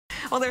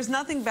Well, there's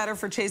nothing better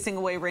for chasing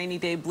away rainy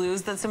day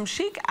blues than some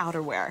chic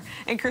outerwear.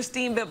 And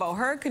Christine Bibbo,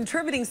 her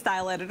contributing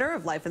style editor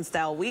of Life and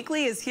Style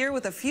Weekly, is here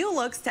with a few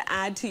looks to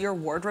add to your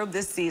wardrobe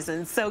this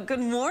season. So good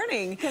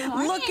morning. Good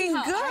morning. Looking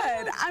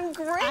good. I'm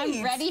great.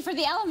 I'm ready for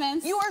the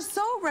elements. You are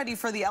so ready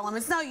for the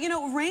elements. Now, you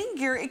know, rain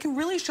gear, it can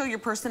really show your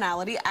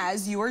personality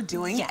as you are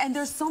doing. Yes. And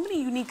there's so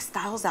many unique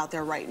styles out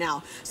there right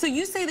now. So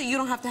you say that you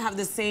don't have to have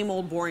the same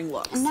old boring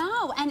looks.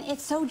 No, and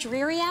it's so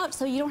dreary out,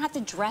 so you don't have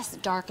to dress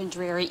dark and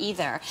dreary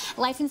either.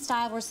 Life and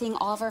Style, we're seeing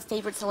all of our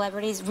favorite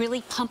celebrities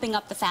really pumping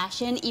up the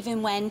fashion,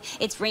 even when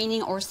it's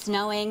raining or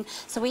snowing.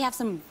 So we have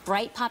some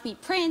bright poppy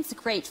prints,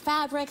 great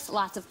fabrics,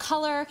 lots of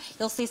color.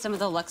 You'll see some of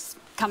the looks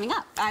coming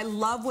up. I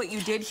love what you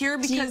did here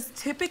because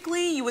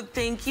typically you would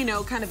think, you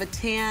know, kind of a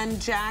tan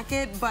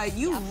jacket, but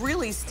you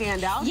really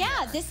stand out. Yeah,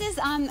 here. This is,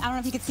 I don't know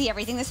if you can see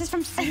everything. This is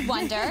from Steve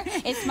Wonder.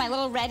 It's my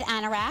little red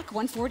anorak,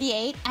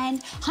 148.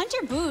 And Hunter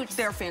boots.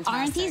 They're fantastic.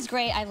 Aren't these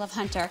great? I love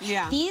Hunter.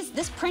 Yeah.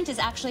 This print is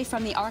actually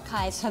from the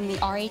archives from the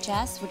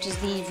RHS, which is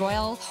the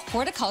Royal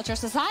Horticulture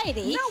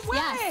Society. No way.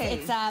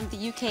 Yes, it's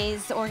the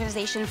UK's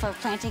organization for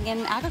planting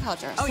and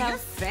agriculture. Oh, so, you're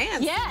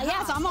fancy.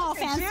 Yeah, so I'm all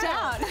fancy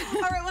out.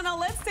 All right, well, now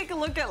let's take a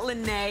look at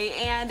Lene,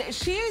 and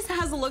she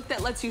has a look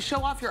that lets you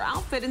show off your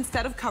outfit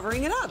instead of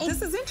covering it up.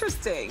 This is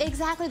interesting.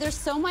 Exactly. There's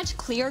so much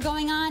clear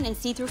going on and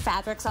see-through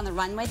fabrics on the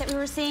runway that we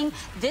were seeing.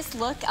 This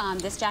look,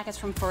 this jacket's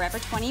from Forever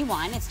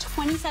 21. It's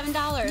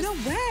 $27. No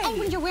way. And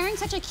when you're wearing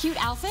such a cute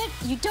outfit,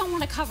 you don't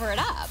want to cover it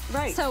up.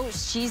 Right. So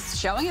she's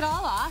showing it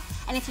all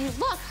off. And if you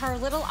look, her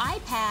little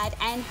iPad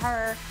and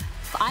her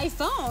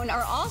iPhone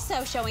are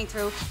also showing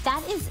through.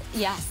 That is,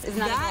 yes, isn't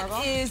that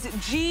adorable? That is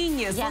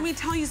genius. Yeah. Let me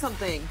tell you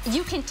something.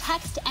 You can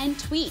text and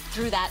tweet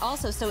through that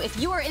also. So if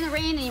you are in the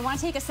rain and you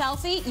want to take a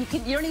selfie,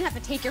 you don't even have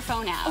to take your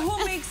phone out.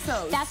 Who makes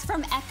those? That's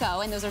from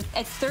Echo, and it's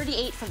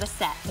 $38 for the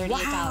set. $38.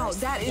 Wow,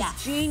 that is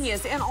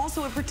genius. And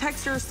also it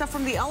protects your stuff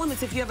from the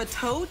elements. If you have a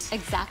tote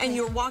and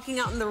you're walking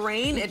out in the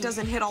rain, it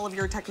doesn't hit all of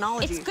your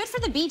technology. It's good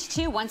for the beach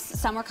too. Once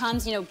summer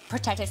comes, you know,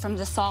 protect it from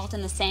the salt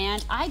and the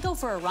sand. I go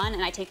for a run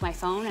and I take my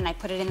phone and I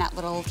put it in that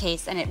little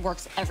case, and it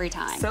works every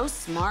time. So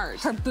smart.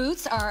 Her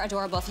boots are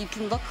adorable. If you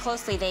can look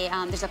closely,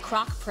 there's a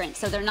croc print,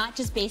 so they're not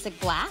just basic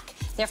black.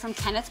 They're from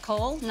Kenneth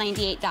Cole,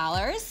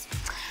 $98.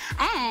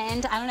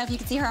 And I don't know if you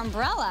can see her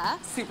umbrella.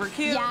 Super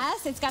cute.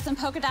 Yes, it's got some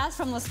polka dots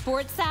from the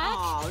sports sack.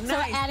 Oh, nice.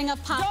 So adding a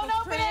pop Don't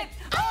of open print. it.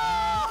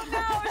 Oh,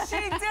 no,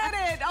 she did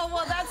it. Oh,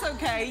 well, that's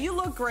okay. You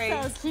look great.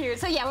 So cute.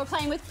 So yeah, we're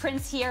playing with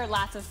prints here.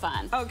 Lots of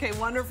fun. Okay,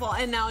 wonderful.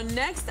 And now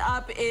next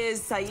up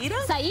is Saida?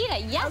 Saida,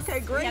 yes. Okay,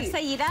 great. We have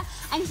Saida.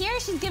 And here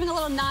she's giving a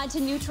little nod to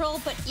neutral,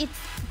 but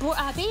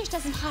beige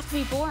doesn't have to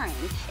be boring.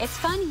 It's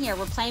fun here.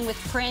 We're playing with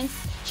prints.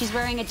 She's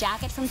wearing a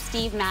jacket from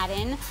Steve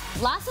Madden.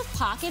 Lots of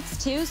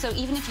pockets too, so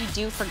even if you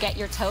do forget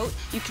your tote,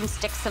 you can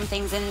stick some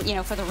things in, you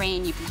know, for the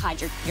rain. You can hide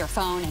your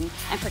phone and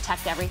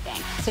protect everything.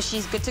 So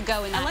she's good to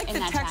go in that. I like the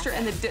texture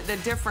jacket. and the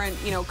different,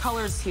 you know,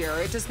 colors here.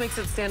 It just makes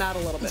it stand out a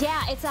little bit.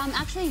 Yeah, it's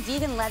actually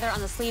vegan leather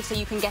on the sleeve, so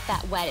you can get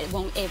that wet. It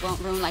won't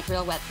ruin like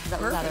real wet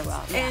leather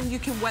will. Yeah. And you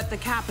can wet the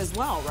cap as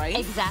well, right?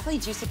 Exactly.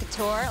 Juicy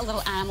Couture, a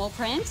little animal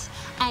print.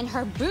 And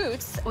her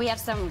boots, we have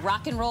some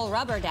rock and roll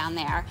rubber down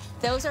there.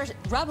 Those are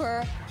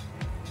rubber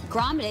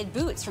grommeted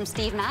boots from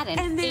Steve Madden.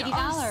 And they $80.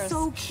 are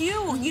so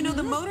cute. You know,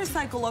 the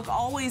motorcycle look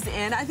always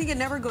in. I think it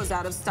never goes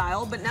out of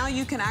style, but now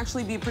you can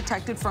actually be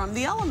protected from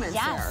the elements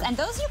there. And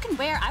those you can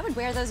wear. I would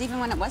wear those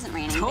even when it wasn't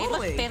raining.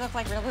 Totally. They look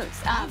like real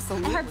boots.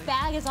 Absolutely. And her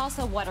bag is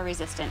also water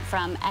resistant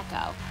from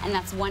Echo, and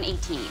that's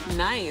 $118.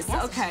 Nice.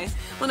 Yes. Okay.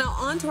 Well, now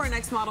on to our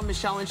next model,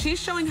 Michelle, and she's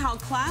showing how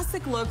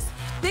classic looks,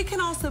 they can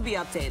also be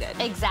updated.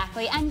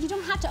 Exactly. And you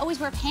don't have to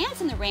always wear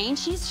pants in the rain.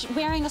 She's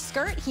wearing a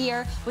skirt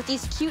here with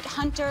these cute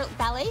Hunter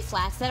ballet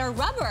flats that are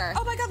rubber.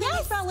 Oh my God, they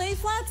have ballet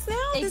flats now?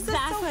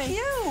 Exactly. This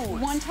is so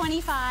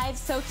cute. $125,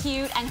 so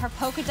cute. And her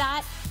polka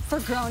dot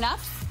for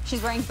grown-ups.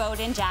 She's wearing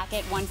Bowden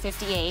jacket,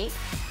 $158.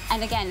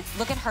 And again,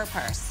 look at her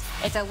purse.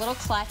 It's a little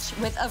clutch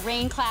with a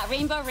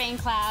rainbow rain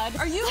cloud.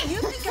 You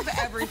think of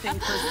everything,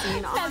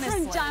 Christine, honestly. That's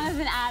from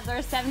Jonathan Adler,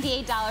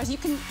 $78. You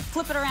can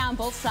flip it around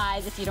both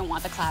sides if you don't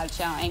want the cloud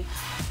showing.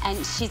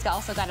 And she's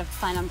also got a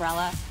fun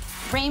umbrella.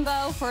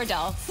 Rainbow for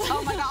adults.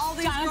 Oh my God, all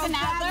these Jonathan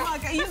girls, Adler.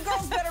 bad luck. You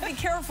girls better be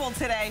careful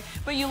today,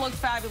 but you look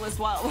fabulous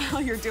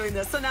while you're doing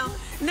this. So now,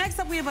 next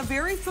up, we have a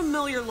very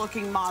familiar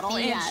looking model,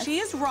 and she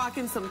is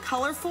rocking some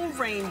colorful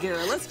rain gear.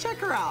 Let's check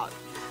her out.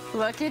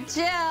 Look at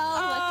Jill,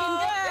 looking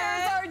good.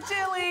 There's our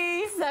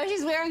Jilly. So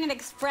she's wearing an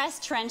express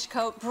trench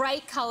coat,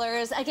 bright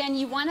colors. Again,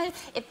 you want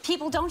to, if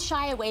people don't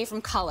shy away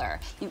from color.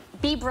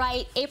 Be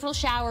bright, April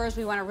showers,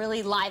 we want to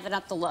really liven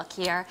up the look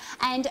here.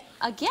 And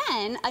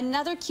again,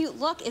 another cute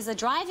look is a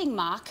driving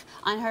mock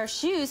on her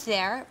shoes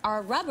there,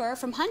 are rubber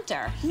from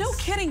Hunter. No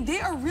kidding, they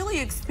are really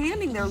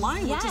expanding their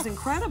line, which is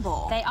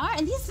incredible. They are,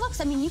 and these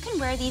looks, I mean, you can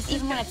wear these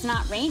even when it's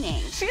not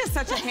raining. She is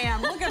such a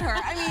ham, look at her.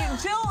 I mean,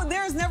 Jill,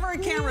 there's never a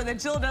camera that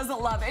Jill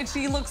doesn't love, and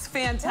she looks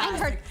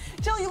fantastic.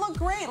 Jill, you look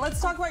great.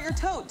 Let's talk about your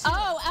tote, too.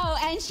 Oh,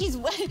 and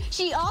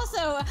she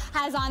also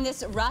has on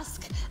this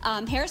Rusk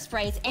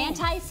hairspray. It's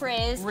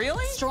anti-frizz. Really?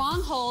 Really?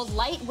 Strong hold,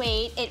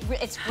 lightweight.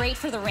 It's great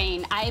for the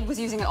rain. I was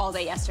using it all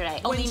day yesterday.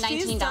 Only $19. When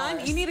she's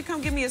done, you need to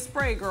come give me a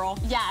spray, girl.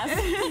 Yes.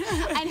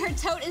 And her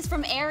tote is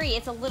from Aerie.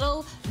 It's a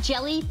little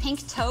jelly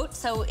pink tote,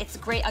 so it's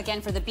great,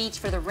 again, for the beach,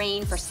 for the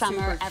rain, for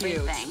summer,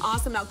 everything.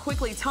 Awesome. Now,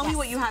 quickly, tell me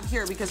what you have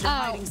here, because you're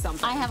hiding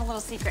something. I have a little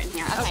secret in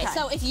here. Okay,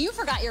 so if you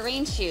forgot your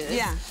rain shoes,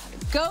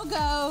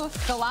 Go-Go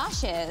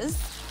galoshes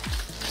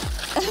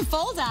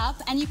fold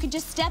up, and you can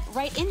just step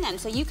right in them.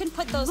 So you can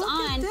put those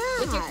on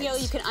with your heel.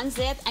 You can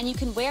unzip, and you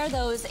can wear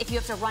those if you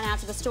have to run out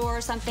to the store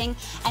or something.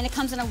 And it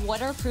comes in a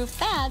waterproof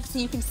bag, so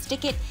you can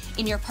stick it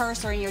in your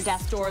purse or in your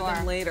desk drawer. Store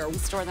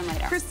them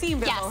later.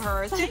 Christine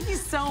Bibbo-Hur, thank you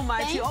so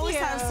much. You always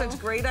have such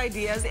great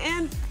ideas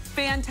and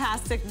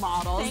fantastic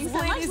models. Thanks so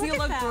much. Ladies, you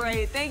look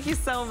great. Thank you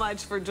so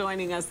much for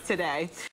joining us today.